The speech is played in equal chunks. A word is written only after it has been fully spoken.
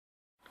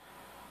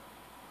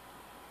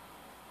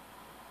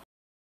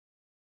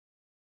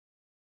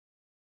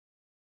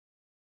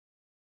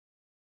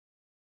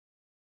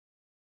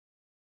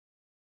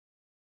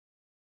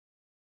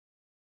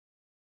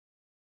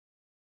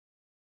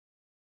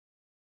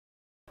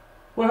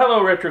Well,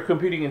 hello retro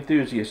computing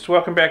enthusiasts.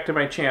 Welcome back to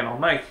my channel.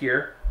 Mike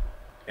here.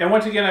 And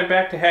once again, I'm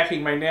back to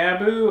hacking my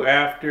NABU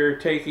after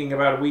taking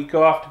about a week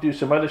off to do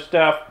some other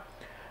stuff.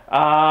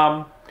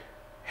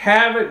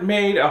 Haven't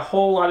made a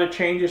whole lot of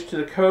changes to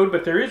the code,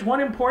 but there is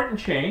one important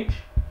change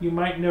you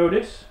might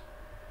notice.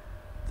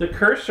 The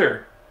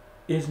cursor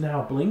is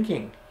now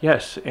blinking.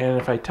 Yes, and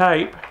if I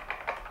type,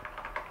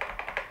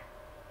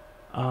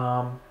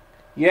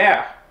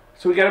 yeah.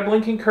 So we got a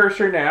blinking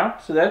cursor now,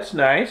 so that's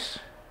nice.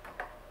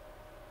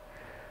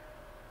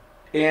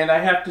 And I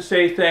have to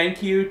say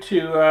thank you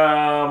to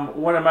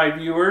one of my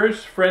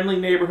viewers, Friendly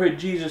Neighborhood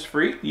Jesus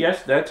Freak.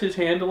 Yes, that's his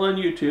handle on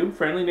YouTube,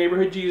 Friendly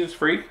Neighborhood Jesus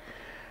Freak.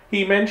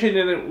 He mentioned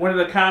in one of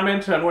the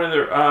comments on one of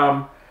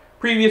the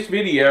previous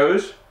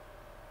videos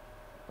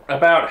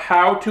about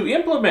how to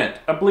implement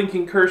a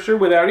blinking cursor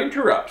without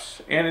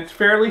interrupts. And it's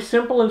fairly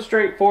simple and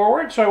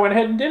straightforward, so I went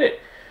ahead and did it.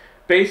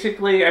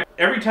 Basically,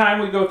 every time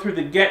we go through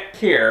the get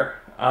care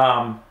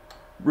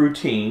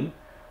routine,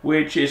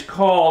 which is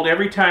called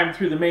every time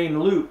through the main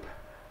loop,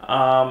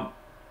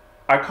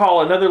 I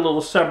call another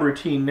little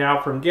subroutine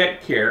now from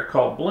get care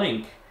called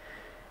blink.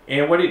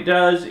 And what it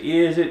does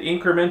is it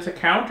increments a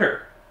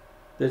counter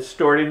that's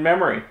stored in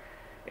memory.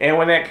 And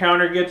when that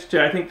counter gets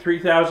to, I think,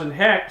 3000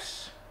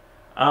 hex,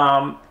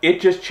 it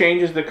just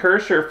changes the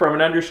cursor from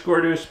an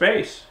underscore to a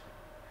space.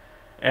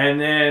 And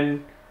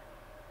then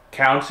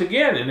counts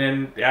again. And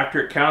then after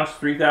it counts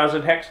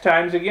 3000 hex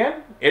times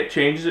again, it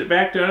changes it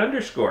back to an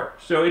underscore.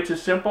 So it's a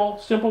simple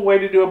way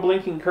to do a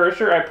blinking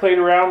cursor. I played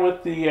around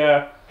with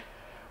the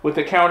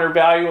counter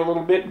value a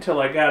little bit until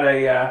I got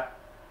a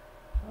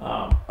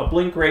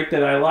blink rate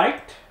that I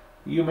liked.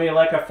 You may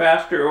like a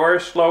faster or a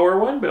slower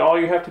one, but all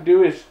you have to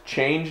do is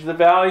change the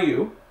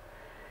value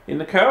in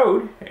the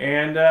code,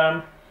 and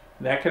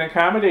that can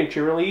accommodate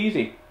you really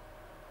easy.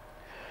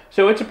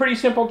 So it's a pretty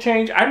simple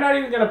change. I'm not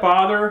even going to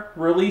bother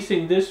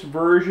releasing this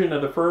version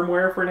of the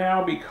firmware for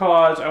now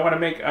because I want to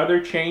make other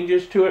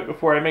changes to it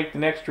before I make the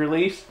next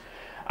release.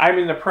 I'm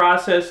in the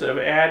process of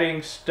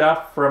adding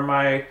stuff from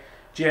my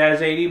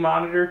Jazz 80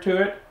 monitor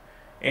to it,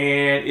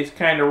 and it's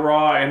kind of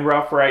raw and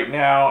rough right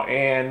now,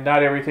 and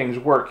not everything's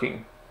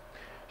working.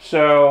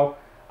 So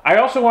I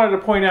also wanted to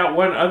point out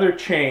one other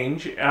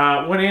change,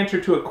 one answer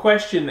to a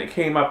question that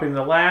came up in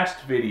the last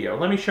video.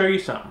 Let me show you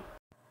something.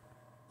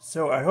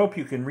 So I hope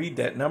you can read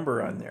that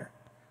number on there.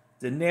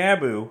 The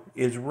NABU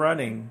is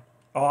running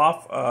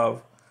off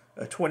of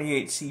a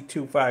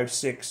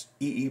 28C256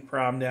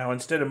 EEPROM now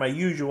instead of my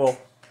usual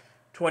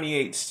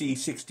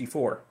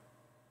 28C64.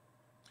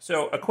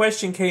 So a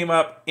question came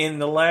up in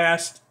the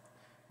last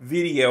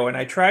video, and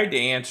I tried to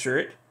answer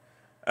it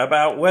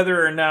about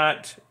whether or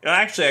not,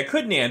 actually I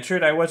couldn't answer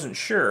it, I wasn't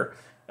sure,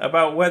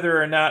 about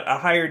whether or not a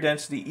higher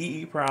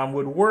density EEPROM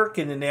would work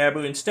in the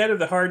NABU instead of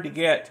the hard to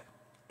get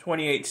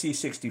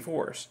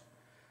 28C64s.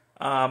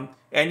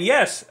 And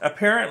yes,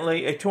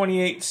 apparently a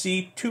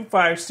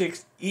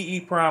 28C256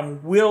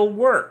 EEPROM will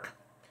work,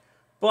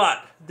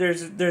 but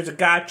there's a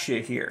gotcha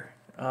here.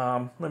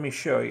 Let me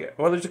show you.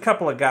 Well, there's a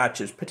couple of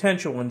gotchas,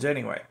 potential ones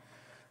anyway.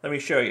 Let me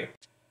show you.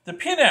 The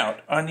pinout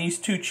on these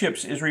two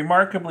chips is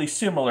remarkably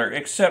similar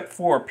except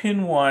for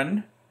pin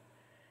 1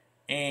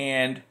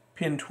 and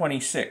pin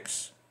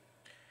 26.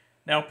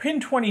 Now pin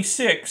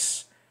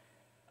 26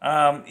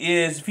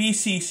 is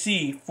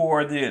VCC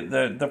for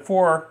the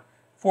 4K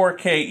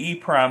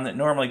EEPROM that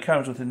normally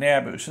comes with the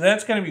NABU. So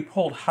that's going to be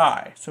pulled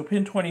high. So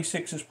pin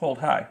 26 is pulled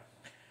high.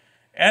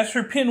 As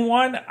for pin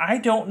 1, I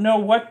don't know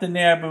what the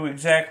NABU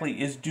exactly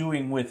is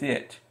doing with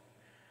it.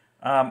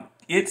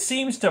 It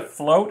seems to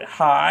float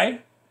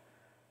high,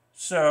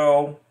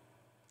 so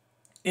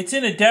it's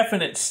in a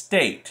definite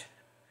state.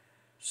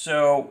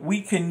 So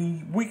we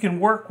can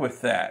work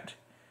with that.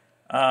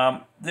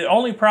 The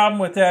only problem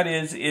with that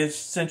is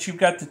since you've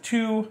got the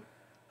two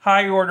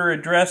high order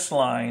address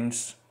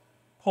lines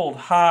pulled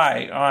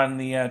high on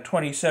the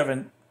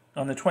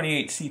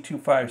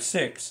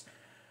 28C256.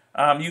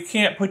 You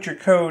can't put your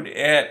code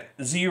at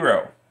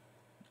 0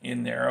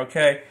 in there,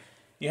 okay?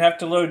 You have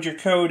to load your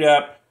code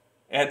up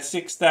at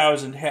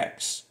 6000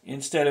 hex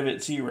instead of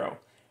at 0.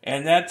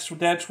 And that's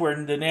where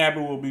the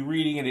NABU will be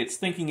reading it. It's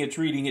thinking it's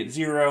reading at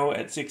 0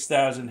 at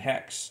 6000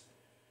 hex.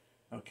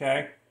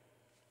 Okay?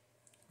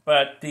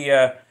 But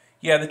the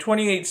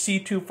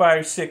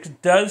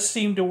 28C256 does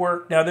seem to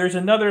work. Now there's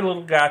another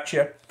little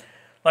gotcha.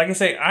 Like I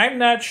say, I'm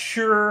not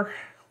sure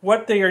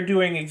what they are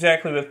doing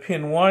exactly with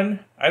pin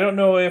 1. I don't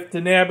know if the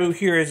NABU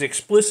here is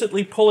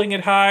explicitly pulling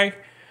it high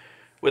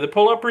with a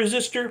pull-up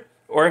resistor,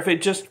 or if it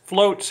just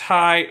floats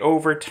high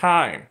over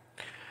time.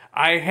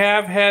 I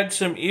have had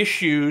some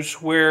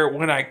issues where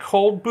when I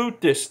cold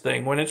boot this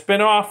thing, when it's been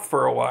off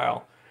for a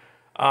while,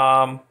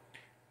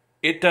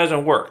 it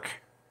doesn't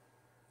work.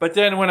 But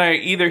then when I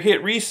either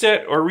hit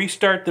reset or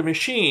restart the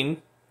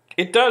machine,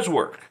 it does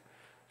work.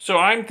 So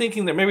I'm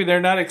thinking that maybe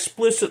they're not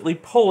explicitly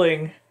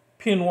pulling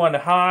pin 1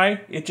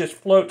 high, it just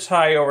floats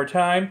high over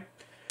time.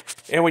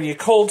 And when you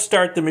cold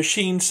start the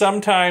machine,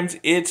 sometimes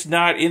it's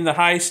not in the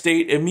high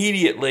state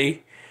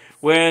immediately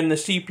when the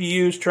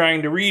CPU is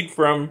trying to read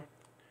from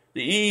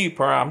the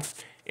EEPROM,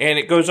 and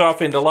it goes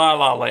off into La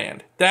La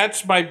Land.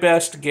 That's my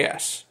best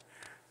guess.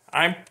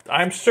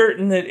 I'm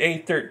certain that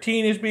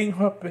A13 is being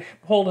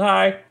pulled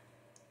high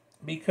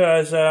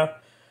because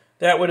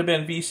that would have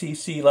been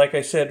VCC, like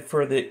I said,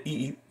 for the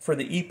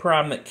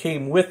EEPROM that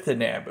came with the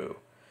NABU.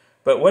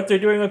 But what they're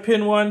doing with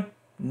pin 1,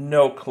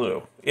 no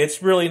clue.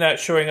 It's really not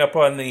showing up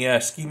on the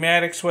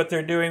schematics what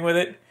they're doing with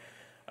it.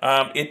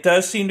 It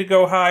does seem to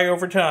go high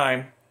over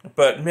time,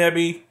 but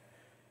maybe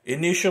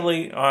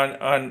initially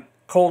on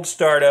cold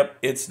startup,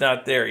 it's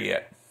not there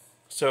yet.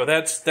 So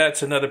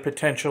that's another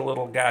potential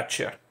little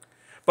gotcha.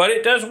 But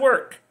it does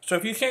work. So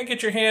if you can't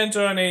get your hands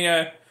on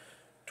a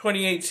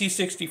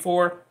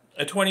 28C64,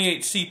 a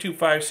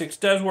 28C256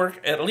 does work,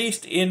 at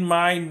least in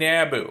my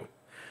NABU.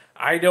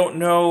 I don't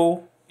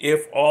know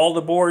if all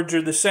the boards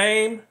are the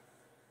same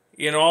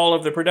in all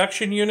of the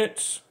production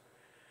units.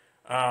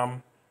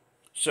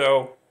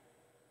 So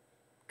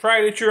try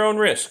it at your own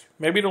risk.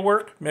 Maybe it'll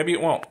work, maybe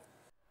it won't.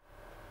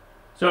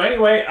 So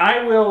anyway,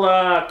 I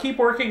will keep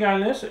working on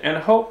this, and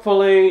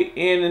hopefully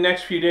in the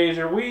next few days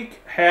or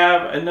week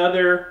have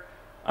another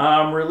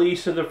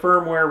release of the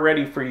firmware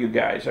ready for you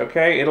guys,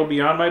 okay? It'll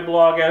be on my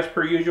blog as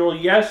per usual.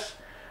 Yes,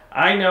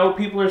 I know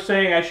people are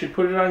saying I should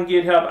put it on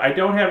GitHub. I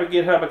don't have a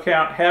GitHub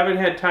account, haven't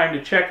had time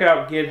to check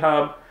out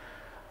GitHub.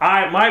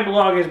 My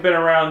blog has been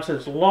around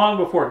since long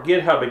before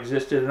GitHub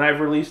existed, and I've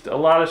released a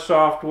lot of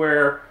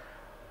software,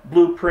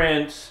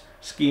 blueprints,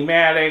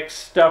 schematics,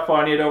 stuff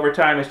on it over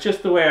time. It's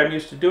just the way I'm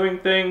used to doing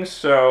things,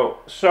 so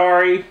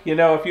sorry, you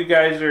know, if you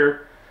guys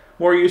are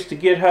more used to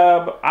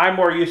GitHub. I'm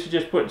more used to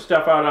just putting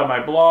stuff out on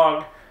my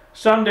blog.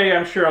 Someday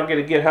I'm sure I'll get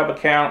a GitHub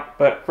account,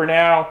 but for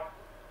now,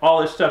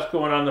 all this stuff's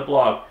going on the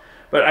blog.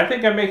 But I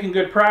think I'm making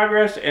good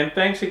progress, and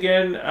thanks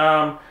again,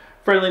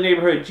 Friendly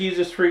Neighborhood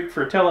Jesus Freak,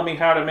 for telling me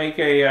how to make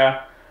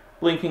a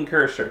blinking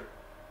cursor.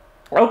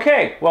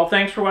 Okay, well,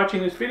 thanks for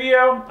watching this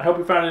video. I hope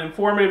you found it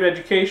informative,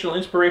 educational,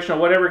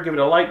 inspirational, whatever. Give it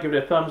a like, give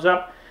it a thumbs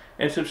up,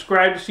 and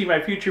subscribe to see my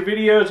future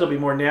videos. There'll be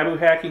more NABU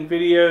hacking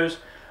videos.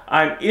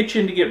 I'm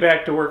itching to get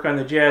back to work on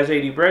the Jazz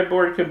 80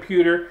 breadboard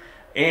computer,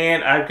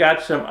 and I've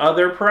got some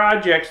other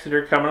projects that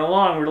are coming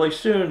along really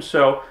soon,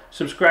 so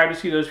subscribe to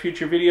see those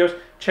future videos.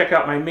 Check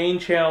out my main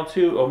channel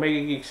too,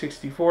 Omega Geek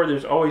 64.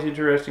 There's always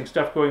interesting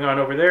stuff going on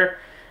over there.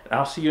 And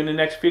I'll see you in the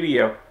next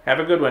video. Have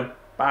a good one.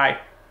 Bye.